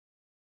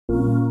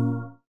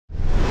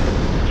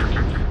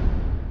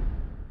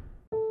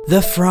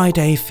The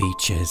Friday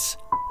features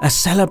a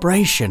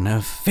celebration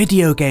of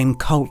video game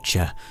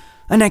culture,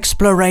 an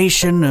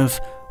exploration of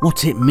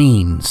what it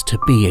means to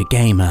be a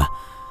gamer,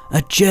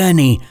 a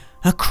journey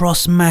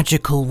across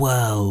magical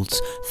worlds,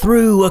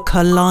 through a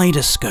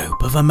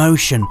kaleidoscope of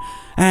emotion,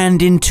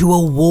 and into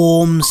a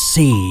warm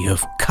sea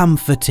of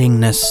comforting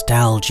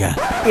nostalgia.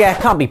 Yeah,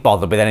 can't be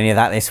bothered with any of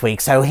that this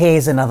week, so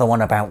here's another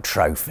one about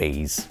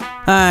trophies.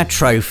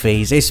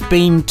 Trophies. It's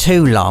been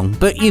too long,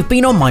 but you've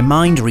been on my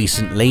mind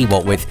recently,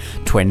 what with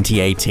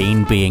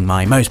 2018 being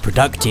my most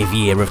productive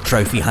year of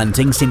trophy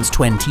hunting since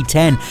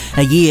 2010,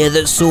 a year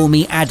that saw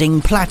me adding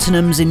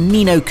platinums in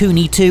Ni no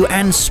Kuni 2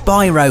 and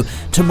Spyro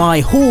to my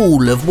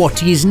haul of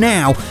what is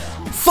now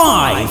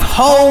 5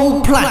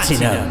 whole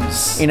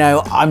platinums. You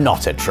know, I'm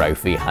not a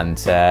trophy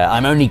hunter.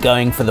 I'm only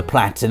going for the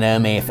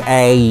platinum if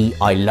A,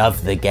 I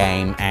love the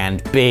game,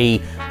 and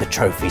B, the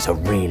trophies are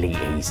really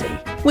easy.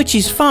 Which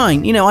is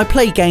fine. You know, I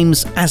play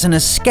games as an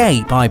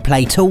escape. I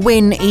play to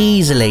win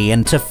easily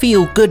and to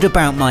feel good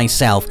about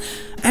myself.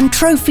 And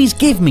trophies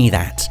give me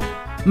that.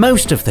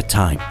 Most of the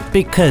time,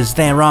 because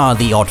there are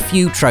the odd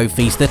few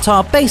trophies that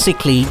are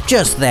basically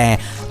just there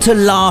to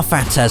laugh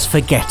at us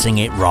for getting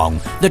it wrong.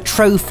 The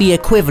trophy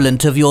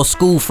equivalent of your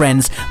school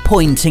friends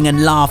pointing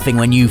and laughing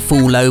when you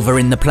fall over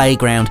in the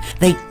playground.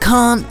 They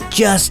can't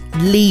just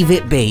leave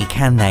it be,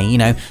 can they? You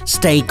know,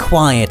 stay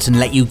quiet and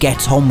let you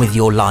get on with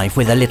your life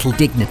with a little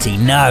dignity.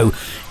 No,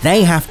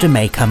 they have to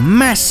make a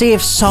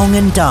massive song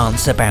and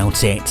dance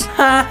about it.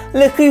 Ha!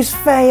 Look who's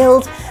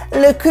failed!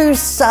 Look who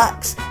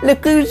sucks!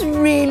 Look who's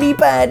really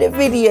bad at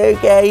video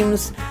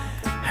games!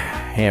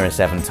 Here are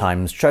 7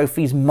 times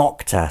trophies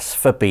mocked us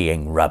for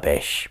being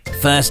rubbish.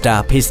 First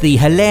up is the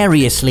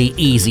hilariously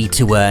easy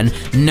to earn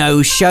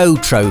No Show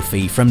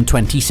trophy from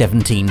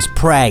 2017's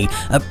Prey,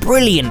 a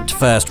brilliant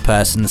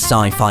first-person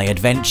sci-fi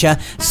adventure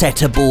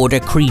set aboard a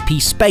creepy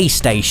space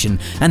station,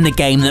 and the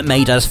game that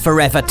made us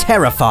forever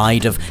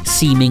terrified of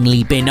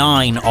seemingly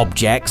benign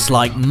objects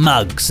like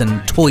mugs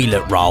and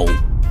toilet roll.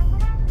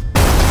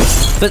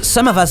 But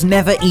some of us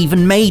never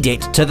even made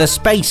it to the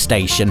space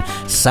station.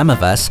 Some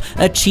of us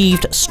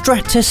achieved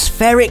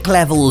stratospheric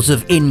levels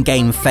of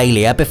in-game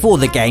failure before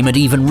the game had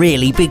even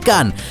really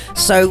begun.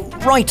 So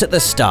right at the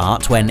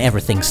start, when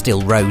everything's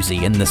still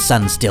rosy and the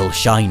sun's still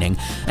shining,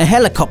 a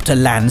helicopter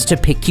lands to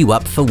pick you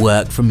up for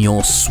work from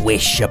your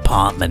swish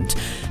apartment.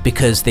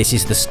 Because this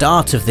is the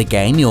start of the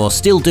game, you're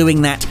still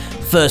doing that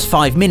first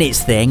 5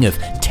 minutes thing of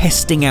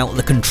testing out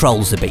the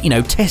controls a bit, you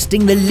know,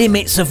 testing the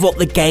limits of what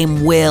the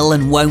game will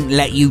and won't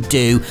let you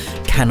do.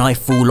 Can I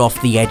fall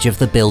off the edge of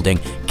the building?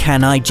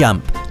 Can I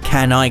jump?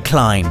 Can I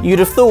climb? You'd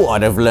have thought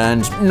I'd have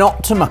learned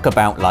not to muck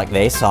about like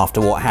this after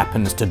what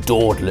happens to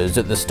dawdlers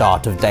at the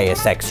start of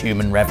Deus Ex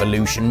Human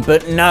Revolution,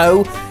 but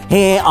no,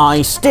 here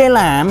I still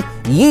am,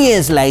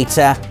 years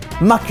later,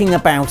 mucking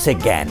about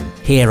again.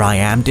 Here I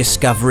am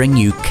discovering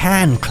you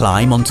can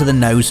climb onto the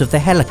nose of the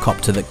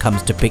helicopter that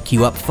comes to pick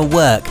you up for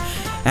work.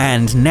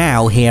 And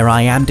now here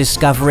I am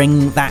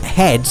discovering that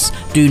heads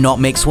do not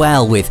mix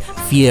well with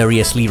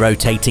furiously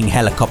rotating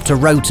helicopter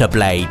rotor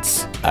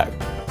blades. Oh.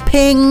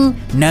 Ping!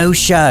 No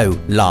show,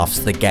 laughs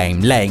the game,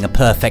 laying a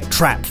perfect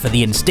trap for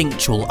the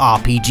instinctual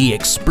RPG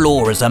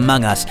explorers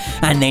among us,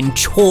 and then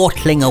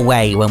chortling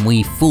away when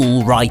we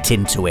fall right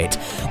into it.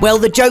 Well,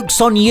 the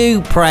joke's on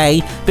you,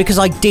 Prey, because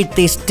I did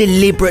this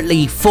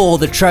deliberately for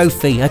the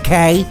trophy,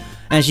 okay?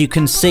 As you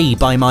can see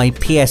by my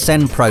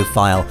PSN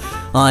profile,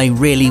 I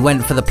really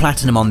went for the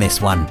platinum on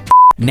this one.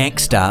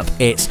 Next up,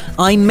 it's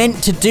I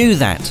Meant to Do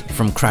That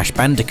from Crash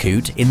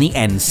Bandicoot in the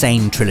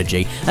Insane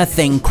trilogy, a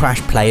thing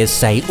Crash players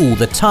say all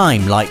the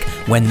time, like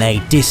when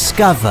they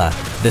discover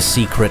the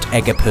secret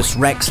Oedipus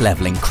Rex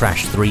level in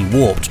Crash 3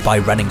 Warped by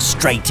running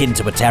straight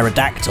into a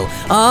pterodactyl.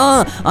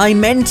 Ah, I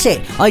meant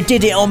it, I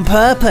did it on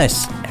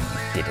purpose. No,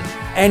 you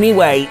didn't.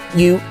 Anyway,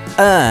 you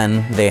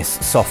earn this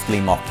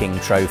softly mocking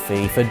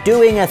trophy for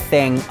doing a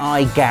thing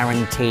I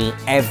guarantee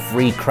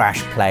every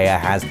Crash player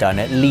has done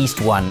at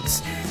least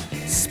once.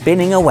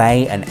 Spinning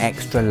away an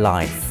extra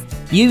life.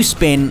 You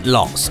spin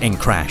lots in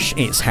Crash.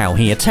 It's how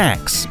he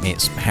attacks,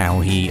 it's how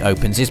he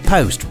opens his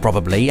post,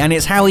 probably, and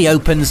it's how he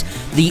opens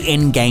the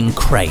in-game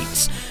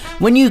crates.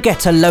 When you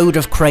get a load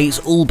of crates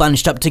all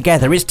bunched up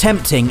together, it's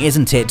tempting,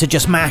 isn't it, to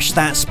just mash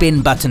that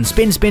spin button.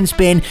 Spin, spin,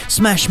 spin,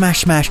 smash,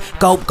 smash, smash,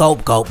 gulp,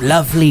 gulp, gulp,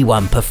 lovely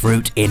wumper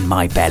fruit in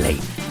my belly.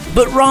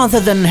 But rather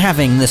than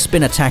having the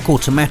spin attack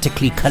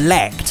automatically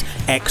collect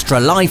extra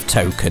life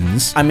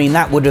tokens, I mean,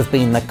 that would have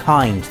been the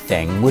kind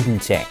thing,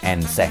 wouldn't it,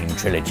 Insane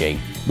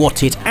Trilogy?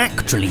 What it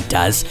actually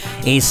does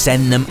is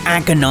send them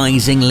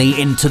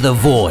agonisingly into the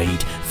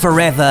void,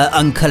 forever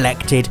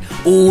uncollected,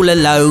 all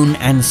alone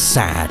and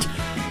sad.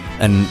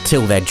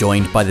 Until they're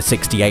joined by the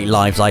 68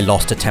 lives I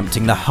lost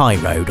attempting the high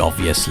road,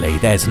 obviously.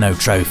 There's no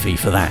trophy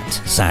for that,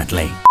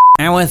 sadly.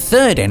 Our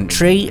third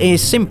entry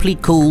is simply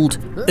called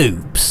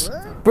Oops.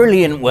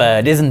 Brilliant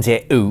word, isn't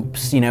it?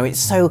 Oops. You know, it's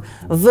so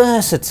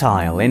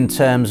versatile in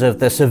terms of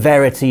the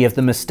severity of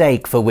the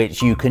mistake for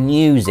which you can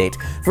use it.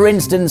 For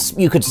instance,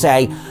 you could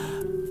say,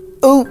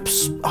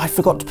 oops, I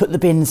forgot to put the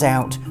bins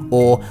out,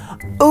 or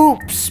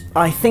oops,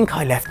 I think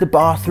I left the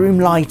bathroom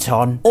light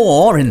on.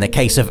 Or, in the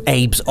case of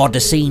Abe's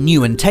Odyssey,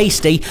 new and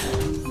tasty,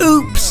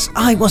 oops,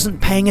 I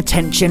wasn't paying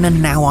attention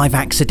and now I've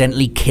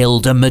accidentally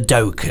killed a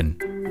Madokan.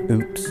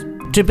 Oops.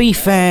 To be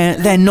fair,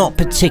 they're not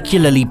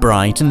particularly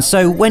bright, and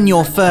so when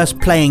you're first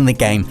playing the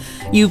game,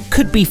 you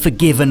could be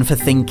forgiven for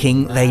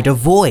thinking they'd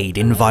avoid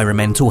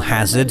environmental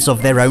hazards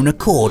of their own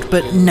accord,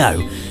 but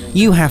no.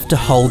 You have to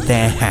hold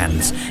their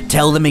hands,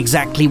 tell them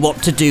exactly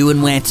what to do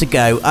and where to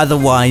go,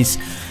 otherwise,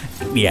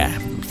 yeah.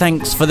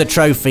 Thanks for the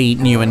trophy,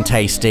 new and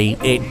tasty.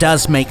 It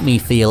does make me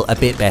feel a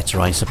bit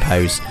better, I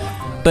suppose,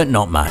 but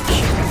not much.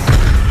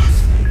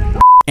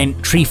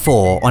 Entry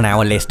 4 on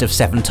our list of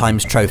 7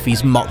 times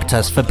trophies mocked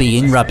us for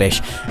being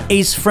rubbish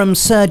is from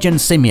Surgeon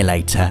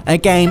Simulator, a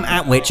game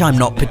at which I'm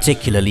not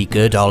particularly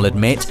good, I'll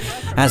admit,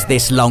 as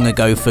this long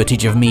ago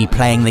footage of me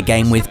playing the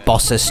game with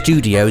Bossa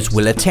Studios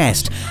will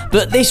attest.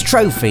 But this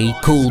trophy,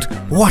 called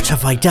What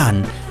Have I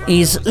Done?,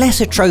 is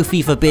less a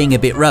trophy for being a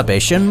bit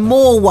rubbish and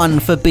more one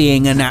for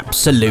being an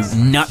absolute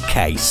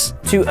nutcase.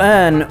 To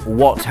earn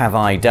What Have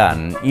I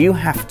Done, you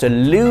have to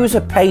lose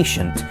a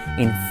patient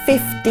in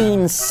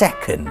 15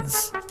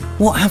 seconds.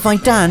 What have I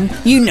done?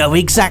 You know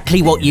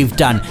exactly what you've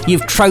done.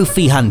 You've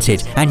trophy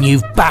hunted and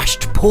you've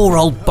bashed poor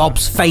old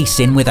Bob's face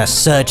in with a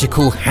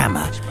surgical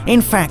hammer.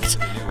 In fact,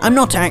 I'm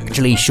not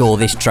actually sure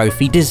this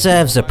trophy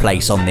deserves a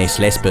place on this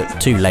list, but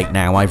too late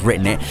now, I've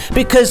written it,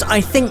 because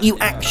I think you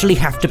actually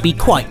have to be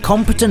quite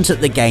competent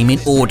at the game in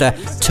order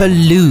to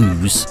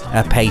lose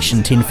a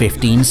patient in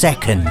 15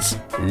 seconds.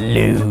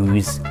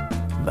 Lose.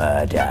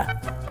 Murder.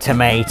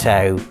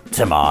 Tomato.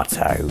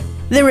 Tomato.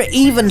 There are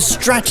even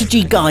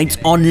strategy guides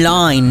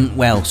online,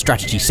 well,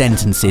 strategy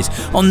sentences,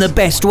 on the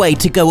best way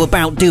to go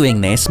about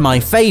doing this. My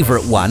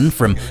favourite one,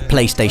 from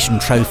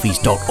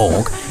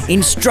PlayStationTrophies.org,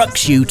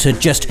 instructs you to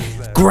just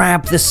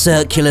grab the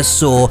circular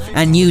saw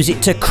and use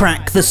it to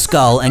crack the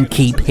skull and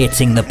keep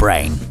hitting the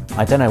brain.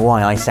 I don't know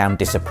why I sound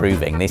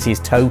disapproving. This is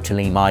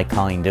totally my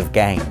kind of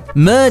game.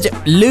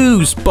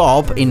 Lose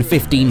Bob in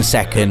 15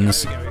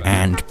 seconds,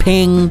 and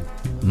ping,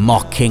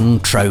 mocking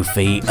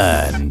trophy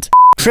earned.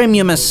 Trim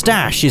Your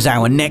Moustache is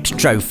our next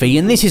trophy,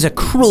 and this is a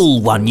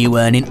cruel one you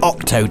earn in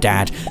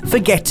Octodad for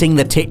getting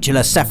the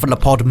titular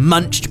cephalopod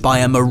munched by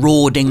a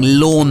marauding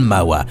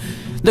lawnmower.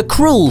 The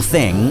cruel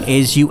thing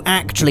is you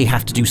actually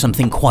have to do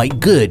something quite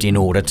good in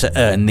order to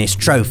earn this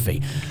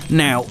trophy.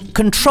 Now,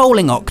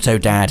 controlling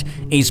Octodad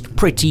is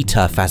pretty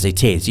tough as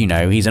it is, you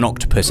know, he's an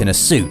octopus in a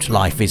suit,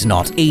 life is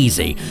not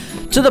easy.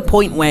 To the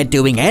point where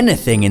doing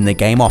anything in the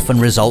game often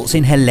results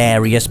in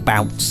hilarious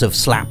bouts of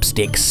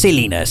slapstick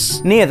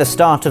silliness. Near the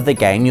start of the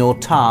game, you're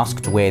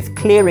tasked with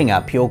clearing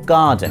up your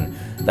garden.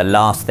 The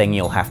last thing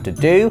you'll have to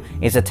do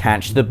is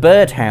attach the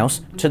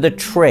birdhouse to the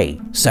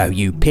tree. So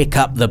you pick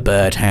up the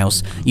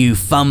birdhouse, you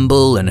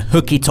fumble and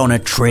hook it on a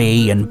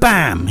tree, and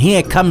bam,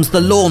 here comes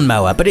the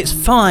lawnmower, but it's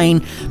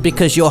fine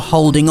because you're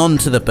holding on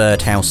to the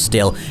birdhouse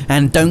still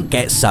and don't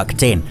get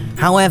sucked in.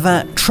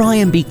 However, try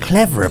and be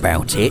clever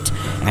about it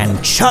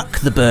and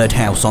chuck the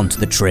birdhouse onto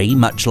the tree,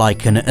 much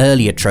like an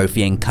earlier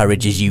trophy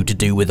encourages you to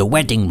do with a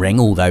wedding ring,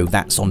 although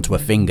that's onto a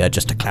finger,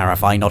 just to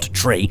clarify, not a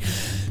tree.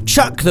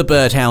 Chuck the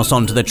birdhouse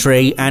onto the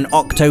tree and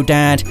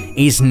Octodad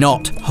is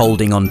not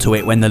holding onto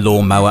it when the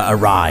lawnmower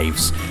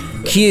arrives.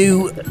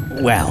 Cue,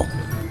 well,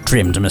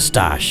 trimmed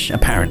moustache,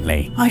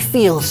 apparently. I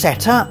feel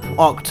set up,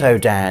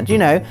 Octodad, you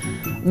know.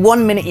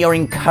 1 minute you're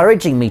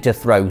encouraging me to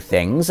throw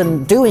things,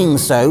 and doing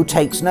so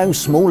takes no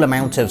small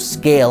amount of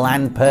skill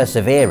and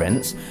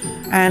perseverance,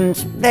 and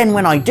then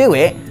when I do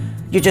it,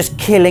 you're just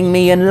killing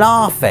me and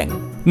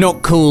laughing.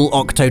 Not cool,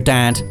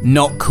 Octodad,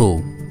 not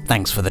cool.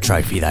 Thanks for the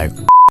trophy though.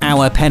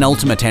 Our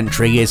penultimate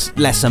entry is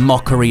less a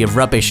mockery of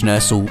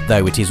rubbishness,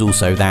 although it is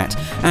also that,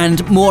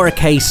 and more a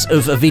case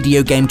of a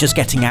video game just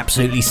getting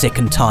absolutely sick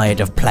and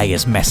tired of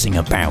players messing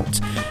about.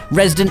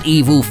 Resident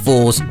Evil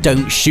 4's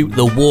Don't Shoot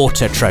the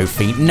Water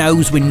trophy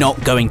knows we're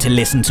not going to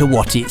listen to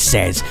what it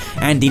says,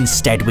 and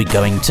instead we're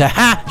going to,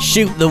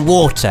 shoot the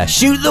water.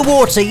 Shoot the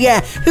water,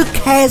 yeah, who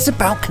cares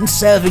about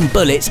conserving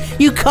bullets?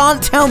 You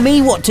can't tell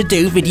me what to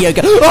do, video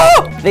game.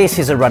 Oh! This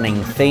is a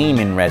running theme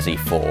in Resi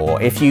 4.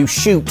 If you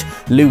shoot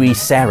Louis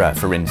Serra,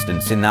 for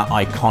instance, in that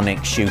iconic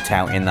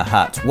shootout in the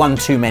hut one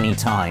too many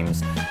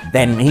times,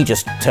 then he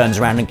just turns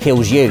around and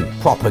kills you.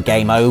 Proper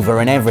game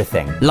over and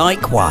everything.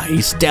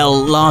 Likewise,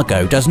 Del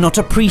Lago does not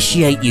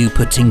appreciate you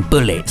putting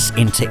bullets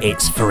into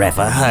its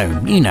forever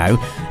home. You know,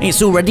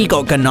 it's already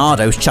got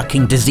Ganados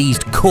chucking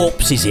diseased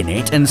corpses in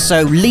it, and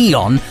so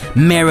Leon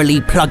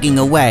merrily plugging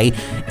away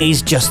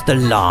is just the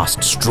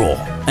last straw.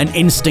 An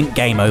instant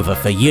game over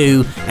for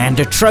you, and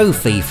a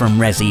trophy from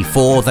Resi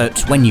 4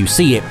 that, when you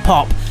see it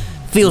pop,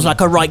 feels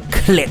like a right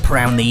clip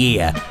round the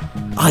ear.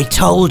 I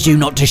told you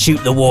not to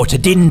shoot the water,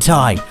 didn't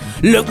I?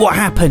 Look what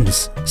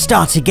happens.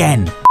 Start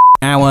again.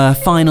 Our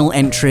final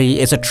entry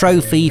is a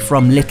trophy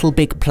from Little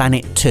Big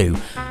Planet 2,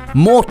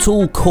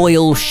 Mortal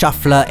Coil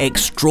Shuffler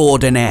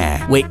Extraordinaire,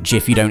 which,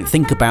 if you don't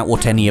think about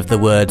what any of the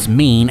words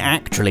mean,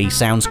 actually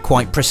sounds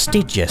quite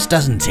prestigious,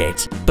 doesn't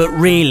it? But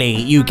really,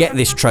 you get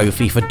this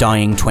trophy for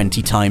dying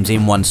 20 times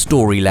in one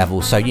story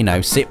level, so you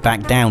know, sit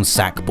back down,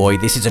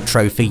 Sackboy, this is a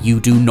trophy you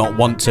do not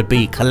want to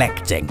be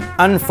collecting.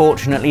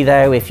 Unfortunately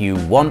though, if you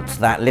want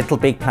that Little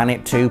Big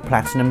Planet 2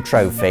 Platinum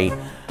trophy,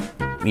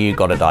 you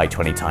gotta die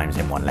 20 times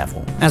in one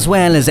level. As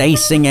well as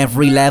acing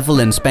every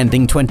level and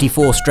spending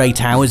 24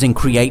 straight hours in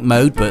create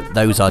mode, but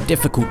those are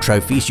difficult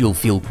trophies you'll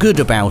feel good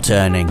about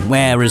earning,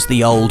 whereas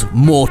the old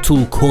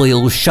Mortal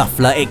Coil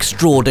Shuffler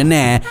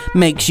Extraordinaire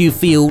makes you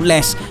feel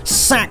less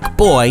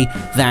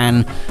Sackboy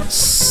than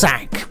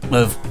sack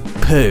of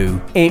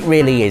poo. It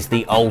really is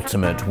the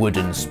ultimate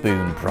wooden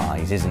spoon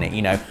prize, isn't it?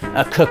 You know,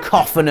 a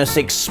cacophonous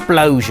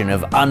explosion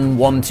of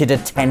unwanted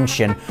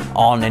attention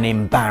on an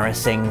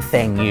embarrassing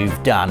thing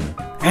you've done.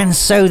 And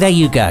so there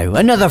you go,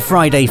 another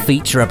Friday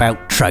feature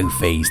about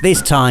trophies,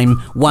 this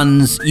time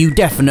ones you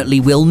definitely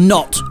will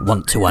not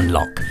want to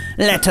unlock.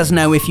 Let us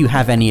know if you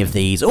have any of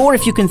these, or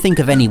if you can think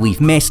of any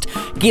we've missed.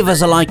 Give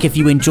us a like if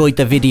you enjoyed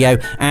the video,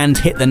 and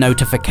hit the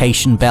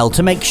notification bell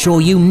to make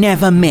sure you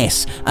never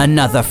miss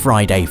another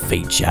Friday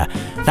feature.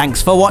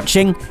 Thanks for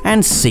watching,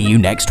 and see you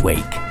next week.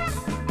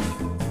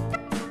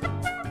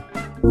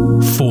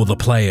 For the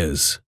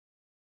players.